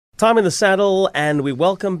Time in the saddle, and we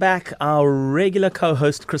welcome back our regular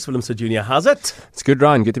co-host, Chris Williamson Jr. How's it? It's good,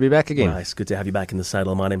 Ryan. Good to be back again. Nice. Good to have you back in the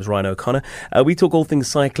saddle. My name is Ryan O'Connor. We talk all things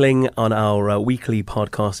cycling on our weekly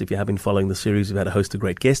podcast. If you have been following the series, we've had a host of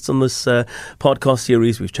great guests on this podcast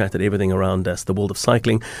series. We've chatted everything around the world of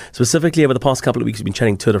cycling. Specifically, over the past couple of weeks, we've been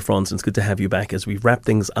chatting Tour de France, and it's good to have you back as we wrap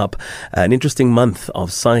things up. An interesting month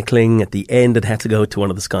of cycling. At the end, it had to go to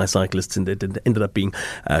one of the Sky cyclists, and it ended up being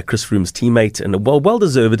Chris Froome's teammate, and a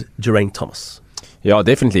well-deserved Geraint Thomas. Yeah,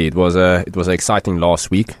 definitely. It was an exciting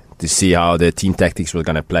last week to see how the team tactics were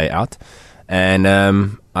going to play out. And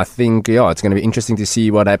I think, it's going to be interesting to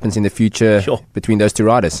see what happens in the future between those two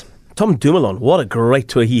riders. Tom Dumoulin, what a great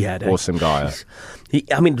tour he had. Awesome guy.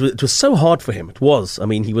 It was so hard for him. It was.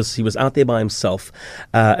 He was out there by himself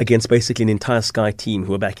against basically an entire Sky team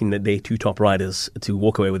who were backing their two top riders to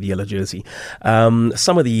walk away with the yellow jersey.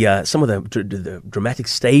 Some of the dramatic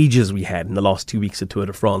stages we had in the last 2 weeks of Tour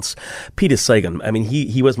de France. Peter Sagan.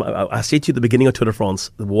 He was. I said to you at the beginning of Tour de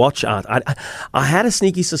France, watch out. I had a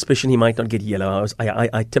sneaky suspicion he might not get yellow.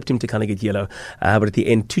 I tipped him to kind of get yellow, but at the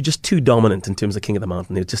end, too dominant in terms of King of the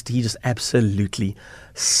Mountain. He just absolutely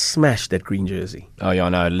smashed that green jersey. Oh, yeah,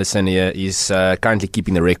 no, listen, he's currently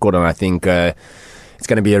keeping the record, and I think it's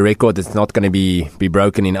going to be a record that's not going to be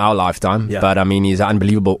broken in our lifetime. Yeah. But, he's an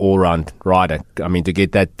unbelievable all-round rider. To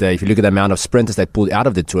get that, if you look at the amount of sprinters that pulled out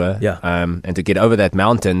of the Tour, and to get over that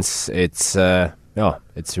mountains, it's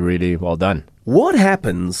really well done. What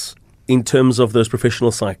happens in terms of those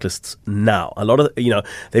professional cyclists now? A lot of,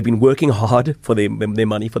 they've been working hard for their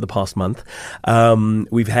money for the past month.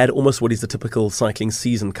 We've had almost what is the typical cycling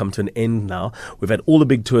season come to an end now. We've had all the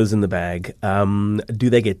big tours in the bag. Do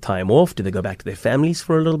they get time off? Do they go back to their families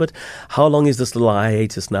for a little bit? How long is this little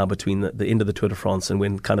hiatus now between the end of the Tour de France and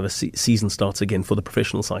when kind of a season starts again for the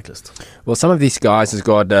professional cyclists? Well, some of these guys has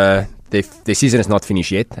got... The season is not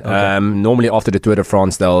finished yet. Okay. Normally after the Tour de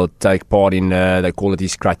France, they'll take part in, they call it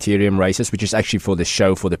these criterium races, which is actually for the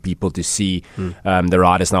show, for the people to see the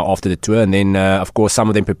riders now after the Tour. And then, of course, some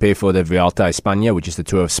of them prepare for the Vuelta a España, which is the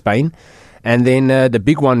Tour of Spain. And then the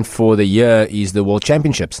big one for the year is the World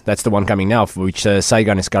Championships. That's the one coming now, for which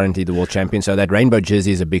Sagan is currently the world champion. So that rainbow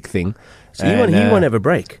jersey is a big thing. So he won't have a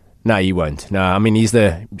break. No, he won't. No, he's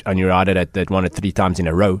the only rider that won it 3 times in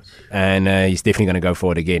a row, and he's definitely going to go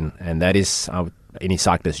for it again. And that is any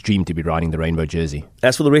cyclist's dream, to be riding the rainbow jersey.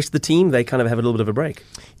 As for the rest of the team, they kind of have a little bit of a break.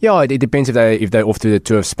 Yeah, it depends if they're off to the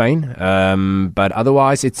Tour of Spain. But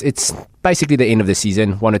otherwise, it's basically the end of the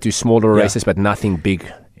season. 1 or 2 smaller races, but nothing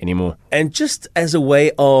big anymore. And just as a way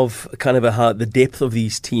of kind of the depth of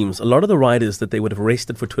these teams, a lot of the riders that they would have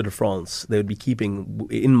rested for Tour de France, they would be keeping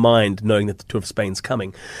in mind knowing that the Tour of Spain's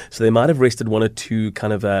coming. So they might have rested 1 or 2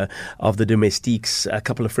 kind of the domestiques, a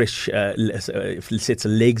couple of fresh sets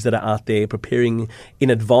of legs that are out there preparing in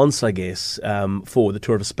advance, I guess, for the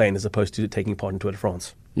Tour of Spain as opposed to taking part in Tour de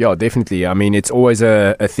France. Yeah, definitely. It's always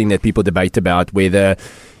a thing that people debate about whether...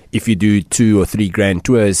 If you do 2 or 3 grand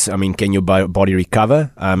tours, can your body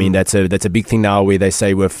recover? That's a big thing now where they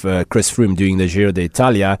say with Chris Froome doing the Giro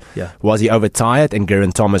d'Italia, was he overtired and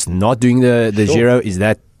Geraint Thomas not doing the Giro? Is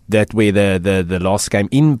that where the loss came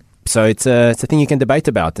in? So it's a thing you can debate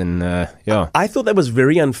about, and I thought that was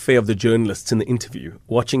very unfair of the journalists in the interview,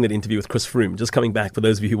 watching that interview with Chris Froome, just coming back for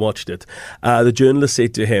those of you who watched it. The journalist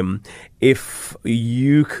said to him, if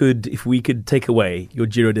we could take away your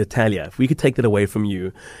Giro d'Italia, if we could take that away from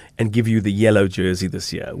you and give you the yellow jersey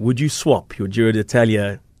this year, would you swap your Giro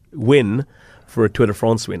d'Italia win for a Tour de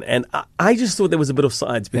France win? And I just thought there was a bit of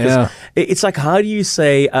sides, because it's like, how do you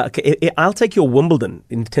say, I'll take your Wimbledon,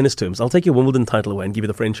 in tennis terms, I'll take your Wimbledon title away and give you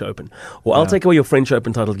the French Open, or I'll take away your French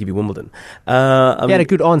Open title and give you Wimbledon. He had a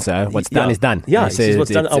good answer. What's done is done. Yeah, he says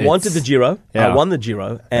what's done. I wanted the Giro, I won the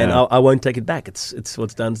Giro, and I won't take it back. It's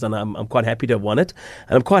what's done is done. I'm quite happy to have won it,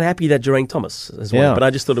 and I'm quite happy that Geraint Thomas as well. But I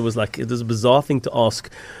just thought it was a bizarre thing to ask.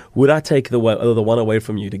 Would I take the one away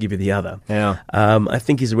from you to give you the other? Yeah. I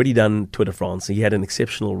think he's already done Tour de France. He had an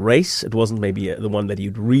exceptional race. It wasn't maybe the one that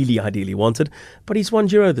he'd really ideally wanted, but he's won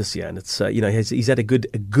Giro this year, and it's he's had a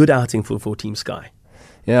good outing for Team Sky.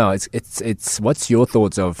 Yeah, it's. What's your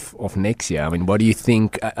thoughts of next year? What do you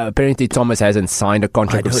think? Apparently, Thomas hasn't signed a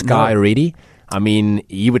contract with Sky already.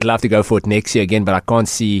 He would love to go for it next year again, but I can't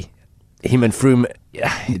see him and Froome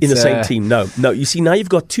in the same team. No. You see, now you've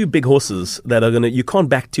got two big horses that are you can't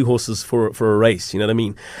back two horses for a race. You know what I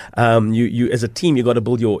mean? You as a team, you've got to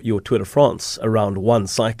build your Tour de France around one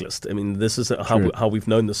cyclist. I mean, this is how we've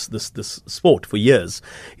known this sport for years,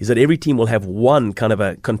 is that every team will have one kind of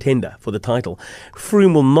a contender for the title.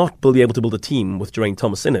 Froome will not be able to build a team with Geraint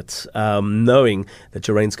Thomas in it, knowing that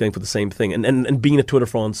Geraint's going for the same thing and being a Tour de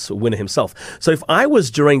France winner himself. So if I was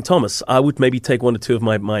Geraint Thomas, I would maybe take one or two of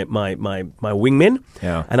my wingmen.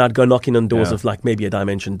 Yeah. And I'd go knocking on doors of like maybe a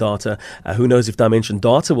Dimension Data. Who knows if Dimension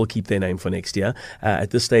Data will keep their name for next year.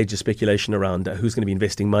 At this stage, there's speculation around who's going to be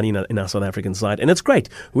investing money in our South African side. And it's great.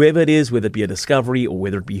 Whoever it is, whether it be a Discovery or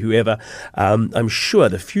whether it be whoever, I'm sure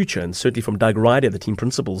the future, and certainly from Doug Ryder, the team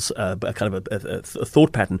principals, kind of a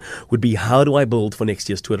thought pattern would be, how do I build for next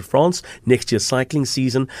year's Tour de France, next year's cycling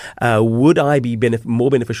season? Would I be more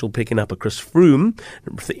beneficial picking up a Chris Froome,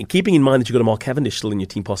 keeping in mind that you've got a Mark Cavendish still in your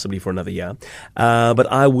team possibly for another year?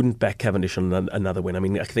 But I wouldn't back Cavendish on another win. I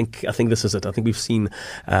mean, I think this is it. I think we've seen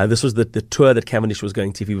this was the tour that Cavendish was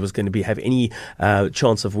going to, if he was going to have any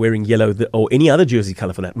chance of wearing yellow or any other jersey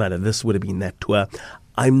colour for that matter. This would have been that tour.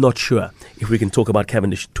 I'm not sure if we can talk about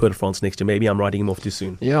Cavendish Tour de France next year. Maybe I'm writing him off too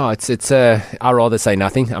soon. Yeah, it's. I'd rather say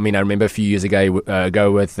nothing. I mean, I remember a few years ago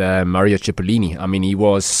with Mario Cipollini. I mean, he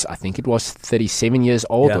was, I think it was 37 years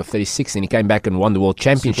old or 36, and he came back and won the World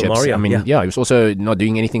Championships. Mario, I mean, he was also not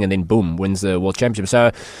doing anything, and then boom, wins the World Championship.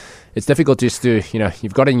 So it's difficult just to,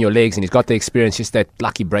 you've got it in your legs and he's got the experience, just that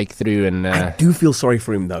lucky breakthrough. And I do feel sorry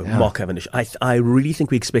for him though, Mark Cavendish. I really think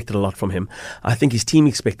we expected a lot from him. I think his team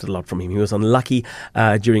expected a lot from him. He was unlucky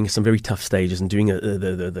during some very tough stages and doing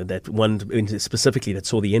that one specifically that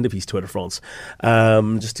saw the end of his Tour de France.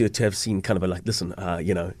 Just to have seen kind of listen,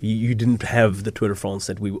 you didn't have the Tour de France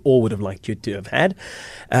that we all would have liked you to have had.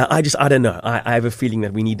 I don't know. I have a feeling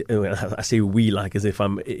that we need, I say we like as if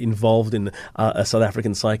I'm involved in a South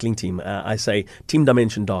African cycling team. I say Team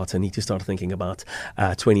Dimension Data need to start thinking about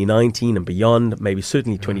 2019 and beyond, maybe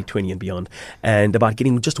certainly 2020 and beyond, and about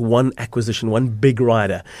getting just one acquisition, one big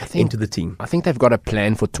rider into the team. I think they've got a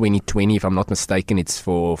plan for 2020, if I'm not mistaken. It's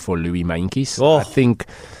for Louis Mainkies. I think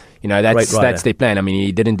that's their plan. I mean,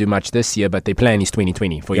 he didn't do much this year, but their plan is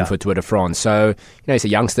 2020 for him for Tour de France. So, he's a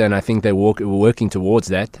youngster, and I think they're working towards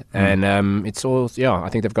that. And it's all, I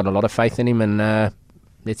think they've got a lot of faith in him, and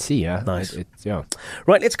let's see. Nice.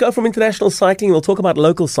 Right, let's go from international cycling. We'll talk about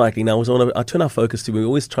local cycling now. I turn our focus to, we're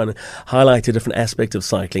always trying to highlight a different aspect of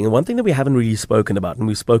cycling. And one thing that we haven't really spoken about, and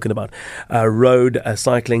we've spoken about road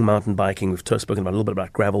cycling, mountain biking. We've spoken about a little bit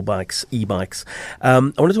about gravel bikes, e-bikes. I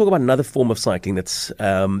want to talk about another form of cycling that's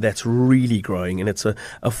really growing, and it's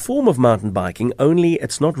a form of mountain biking, only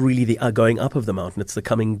it's not really the going up of the mountain, it's the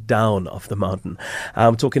coming down of the mountain.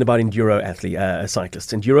 I'm talking about enduro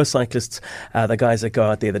cyclists. Enduro cyclists, the guys that go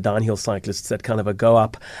out there, the downhill cyclists that kind of go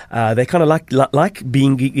up. They kind of like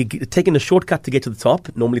taking a shortcut to get to the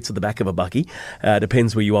top. Normally it's at the back of a bucky.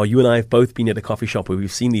 Depends where you are. You and I have both been at a coffee shop where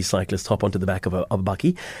we've seen these cyclists hop onto the back of a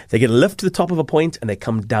bucky. They get a lift to the top of a point and they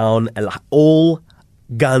come down all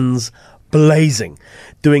guns blazing,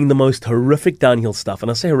 doing the most horrific downhill stuff.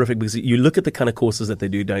 And I say horrific because you look at the kind of courses that they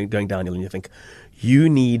do going downhill and you think, you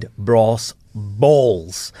need brass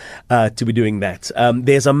balls to be doing that.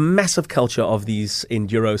 There's a massive culture of these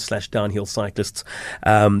enduro / downhill cyclists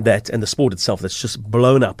and the sport itself that's just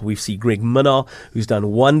blown up. We've seen Greg Minnaar, who's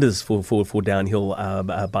done wonders for downhill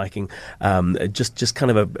biking, just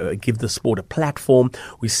kind of give the sport a platform.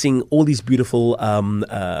 We're seeing all these beautiful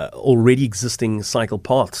already existing cycle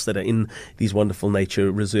paths that are in these wonderful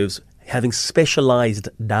nature reserves having specialized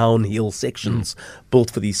downhill sections built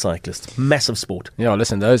for these cyclists. Massive sport. Yeah,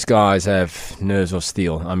 listen, those guys have nerves of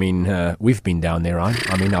steel. I mean, we've been down there, right?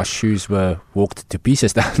 I mean, our shoes were walked to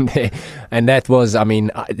pieces down there. And that was, I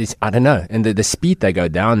mean, I don't know. And the speed they go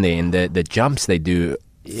down there and the jumps they do.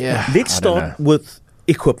 Yeah. Let's start with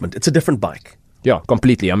equipment. It's a different bike. Yeah,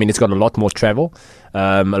 completely. I mean, it's got a lot more travel.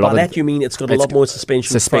 By that you mean it's got a lot more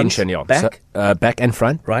suspension front, back? Back and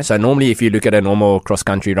front. Right. So normally if you look at a normal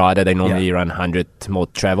cross-country rider, they normally run 100 more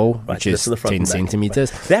travel, which is 10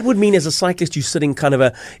 centimeters. That would mean as a cyclist, you're sitting kind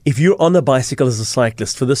of if you're on a bicycle as a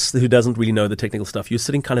cyclist, for this who doesn't really know the technical stuff, you're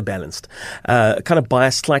sitting kind of balanced, kind of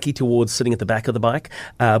biased slightly towards sitting at the back of the bike,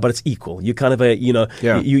 but it's equal. You kind of,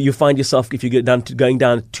 you find yourself, if you get going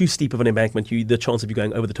down too steep of an embankment, the chance of you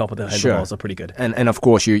going over the top of the handlebars are pretty good. And of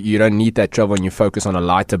course, you don't need that travel and you focus on a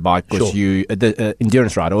lighter bike because you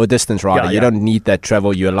endurance rider or a distance rider, you don't need that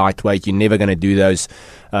travel. You're lightweight. You're never going to do those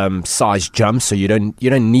size jumps, so you don't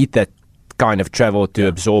need that kind of travel to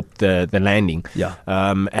absorb the landing. Yeah.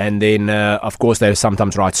 And then, of course, they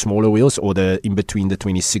sometimes ride smaller wheels, or the in between the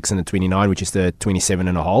 26 and the 29, which is the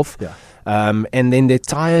 27.5. Yeah. And then the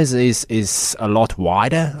tires is a lot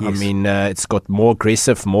wider. Yes. I mean, it's got more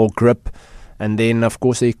aggressive, more grip. And then, of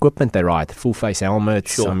course, the equipment they ride, full face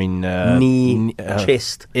helmets. Sure. I mean, knee,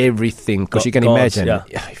 chest, everything. Because you can guards, imagine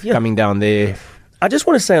if you're coming down there. I just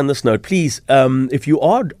want to say on this note, please, if you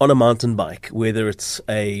are on a mountain bike, whether it's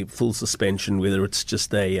a full suspension, whether it's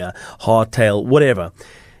just a hardtail, whatever,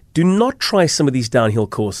 do not try some of these downhill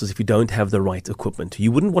courses if you don't have the right equipment.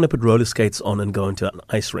 You wouldn't want to put roller skates on and go into an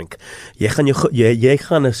ice rink. Jy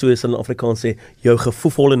gaan soos in Afrikaans sê, jou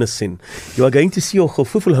gevoelholene sien. You are going to see your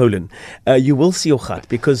gevoelholen. You will see your gat,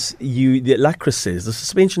 because like Chris says, the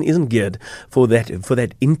suspension isn't geared for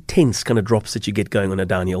that intense kind of drops that you get going on a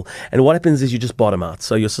downhill. And what happens is you just bottom out.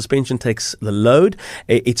 So your suspension takes the load.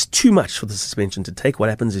 It's too much for the suspension to take. What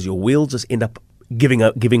happens is your wheels just end up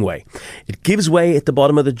giving way. It gives way at the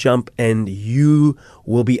bottom of the jump, and you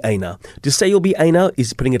will be ANA. To say you'll be ANA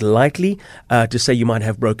is putting it lightly. To say you might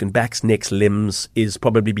have broken backs, necks, limbs is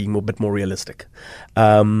probably being a bit more realistic.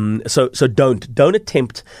 So don't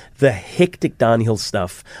attempt the hectic downhill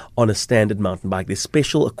stuff on a standard mountain bike. There's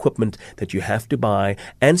special equipment that you have to buy,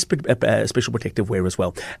 and special protective wear as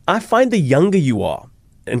well. I find the younger you are,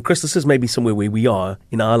 and Chris, this is maybe somewhere where we are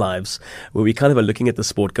in our lives, where we kind of are looking at the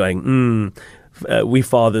sport going, we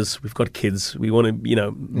fathers, we've got kids. We want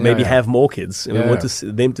to, maybe have more kids. And we want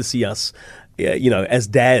them to see us, as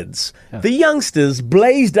dads. Yeah. The youngsters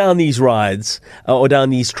blaze down these rides or down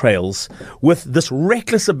these trails with this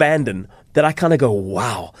reckless abandon that I kind of go,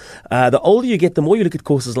 wow. The older you get, the more you look at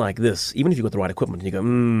courses like this, even if you've got the right equipment, and you go,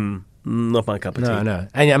 not my cup of tea. No.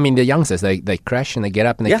 And I mean, the youngsters, they crash and they get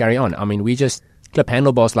up and they carry on. I mean, we just clip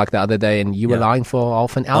handlebars like the other day, and you were lying for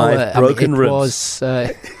half an hour. I've broken ribs.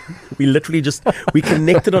 We literally we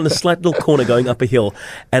connected on a slight little corner going up a hill,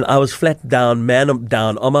 and I was flat down, man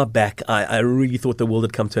down, on my back. I really thought the world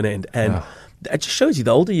had come to an end. And it just shows you,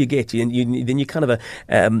 the older you get, then you kind of,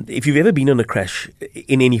 if you've ever been in a crash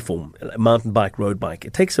in any form, mountain bike, road bike,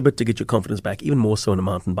 it takes a bit to get your confidence back, even more so on a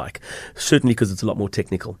mountain bike, certainly because it's a lot more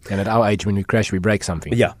technical. And at our age, when we crash, we break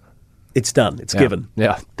something. Yeah, it's done. It's given.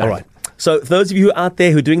 Yeah. All right. So for those of you out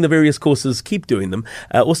there who are doing the various courses, keep doing them.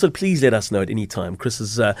 Also, please let us know at any time. Chris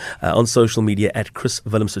is on social media at Chris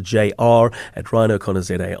Willemse JR, at Ryan O'Connor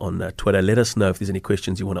ZA on Twitter. Let us know if there's any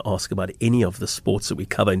questions you want to ask about any of the sports that we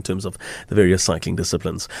cover in terms of the various cycling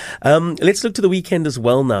disciplines. Let's look to the weekend as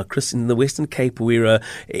well now. Chris, in the Western Cape,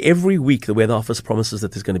 every week the Weather Office promises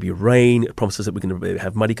that there's going to be rain. It promises that we're going to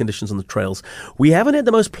have muddy conditions on the trails. We haven't had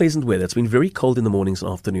the most pleasant weather. It's been very cold in the mornings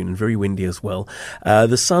and afternoon, and very windy as well.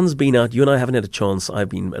 The sun's been out. You and I haven't had a chance. I've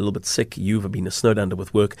been a little bit sick. You've been snowed under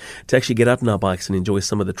with work, to actually get out on our bikes and enjoy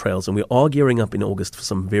some of the trails. And we are gearing up in August for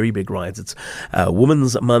some very big rides. It's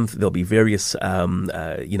Women's Month. There'll be various,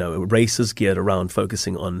 races geared around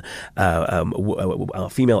focusing on our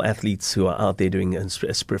female athletes who are out there doing and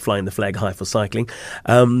flying the flag high for cycling.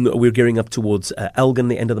 We're gearing up towards Elgin,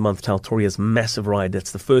 the end of the month, Taltoria's massive ride.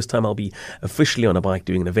 That's the first time I'll be officially on a bike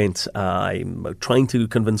doing an event. I'm trying to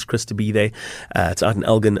convince Chris to be there. It's out in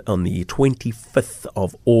Elgin on the 25th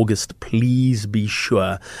of August. Please be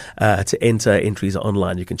sure to enter. Entries are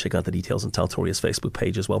online. You can check out the details on Taltoria's Facebook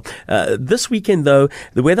page as well. This weekend, though,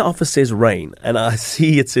 the Weather Office says rain, and I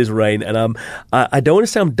see it says rain, and I don't want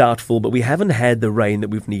to sound doubtful, but we haven't had the rain that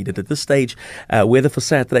we've needed at this stage. Weather for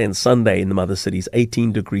Saturday and Sunday in the mother cities,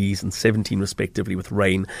 18 degrees and 17 respectively, with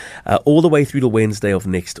rain all the way through to Wednesday of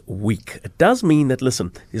next week. It does mean that,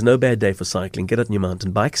 listen, there's no bad day for cycling. Get out on your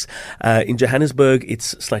mountain bikes. In Johannesburg,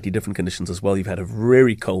 it's slightly different conditions as well. You've had a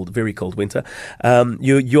very cold winter.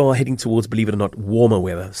 You are heading towards, believe it or not, warmer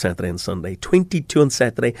weather Saturday and Sunday. 22 on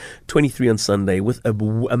Saturday, 23 on Sunday, with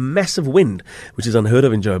a massive wind, which is unheard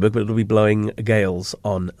of in Joburg, but it'll be blowing gales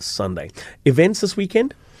on Sunday. Events this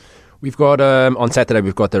weekend? We've got, on Saturday,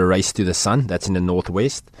 we've got the Race to the Sun. That's in the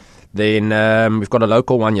northwest. Then we've got a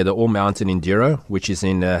local one here, the All Mountain Enduro, which is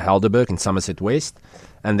in Helderberg in Somerset West.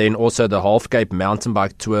 And then also the Half Cape Mountain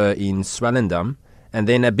Bike Tour in Swellendam. And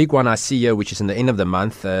then a big one I see here, which is in the end of the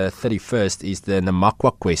month, 31st, is the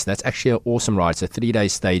Namakwa Quest. That's actually an awesome ride. It's a 3-day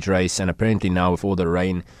stage race, and apparently now with all the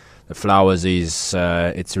rain, the flowers it's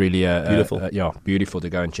really beautiful. Beautiful to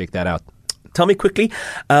go and check that out. Tell me quickly,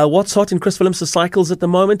 what's hot in Chris Willemse Cycles at the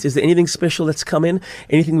moment? Is there anything special that's come in?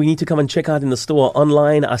 Anything we need to come and check out in the store or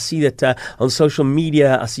online? I see that on social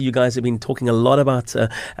media, I see you guys have been talking a lot about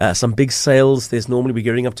some big sales. There's normally, we're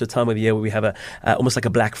gearing up to a time of the year where we have almost like a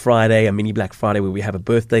Black Friday, a mini Black Friday, where we have a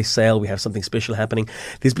birthday sale. We have something special happening.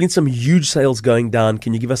 There's been some huge sales going down.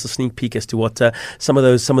 Can you give us a sneak peek as to what some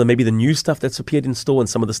of maybe the new stuff that's appeared in store and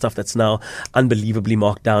some of the stuff that's now unbelievably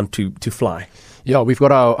marked down to fly? Yeah, we've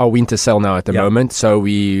got our winter sale now at the moment, so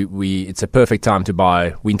we it's a perfect time to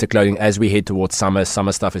buy winter clothing as we head towards summer.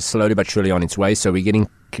 Summer stuff is slowly but surely on its way, so we're getting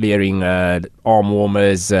clearing arm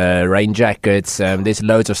warmers, rain jackets. There's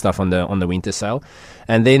loads of stuff on the winter sale.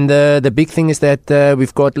 And then the big thing is that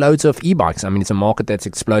we've got loads of e-bikes. I mean, it's a market that's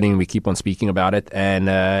exploding. We keep on speaking about it, and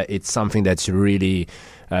it's something that's really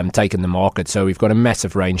taken the market. So we've got a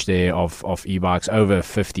massive range there of e-bikes, over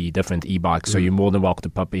 50 different e-bikes. So you're more than welcome to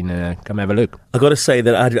pop in and come have a look. I got to say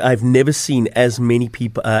that I've never seen as many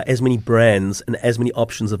people, as many brands, and as many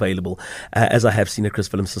options available as I have seen at Chris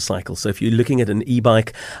Willemse Cycles. So if you're looking at an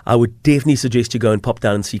e-bike, I would definitely suggest you go and pop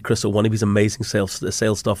down and see Chris or one of his amazing sales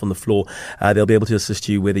staff on the floor. They'll be able to assist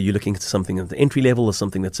you whether you're looking at something at the entry level or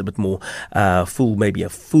something that's a bit more full, maybe a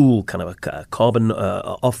full kind of a carbon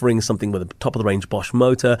offering, something with a top of the range Bosch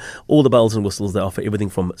motor. All the bells and whistles. They offer everything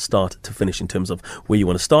from start to finish in terms of where you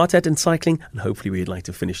want to start at in cycling and hopefully where you'd like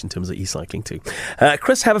to finish in terms of e-cycling too.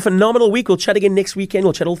 Chris, have a phenomenal week. We'll chat again next weekend.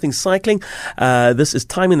 We'll chat all things cycling. This is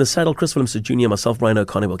Time in the Saddle. Chris Willemse Jr., myself, Brian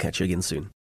O'Connor. We'll catch you again soon.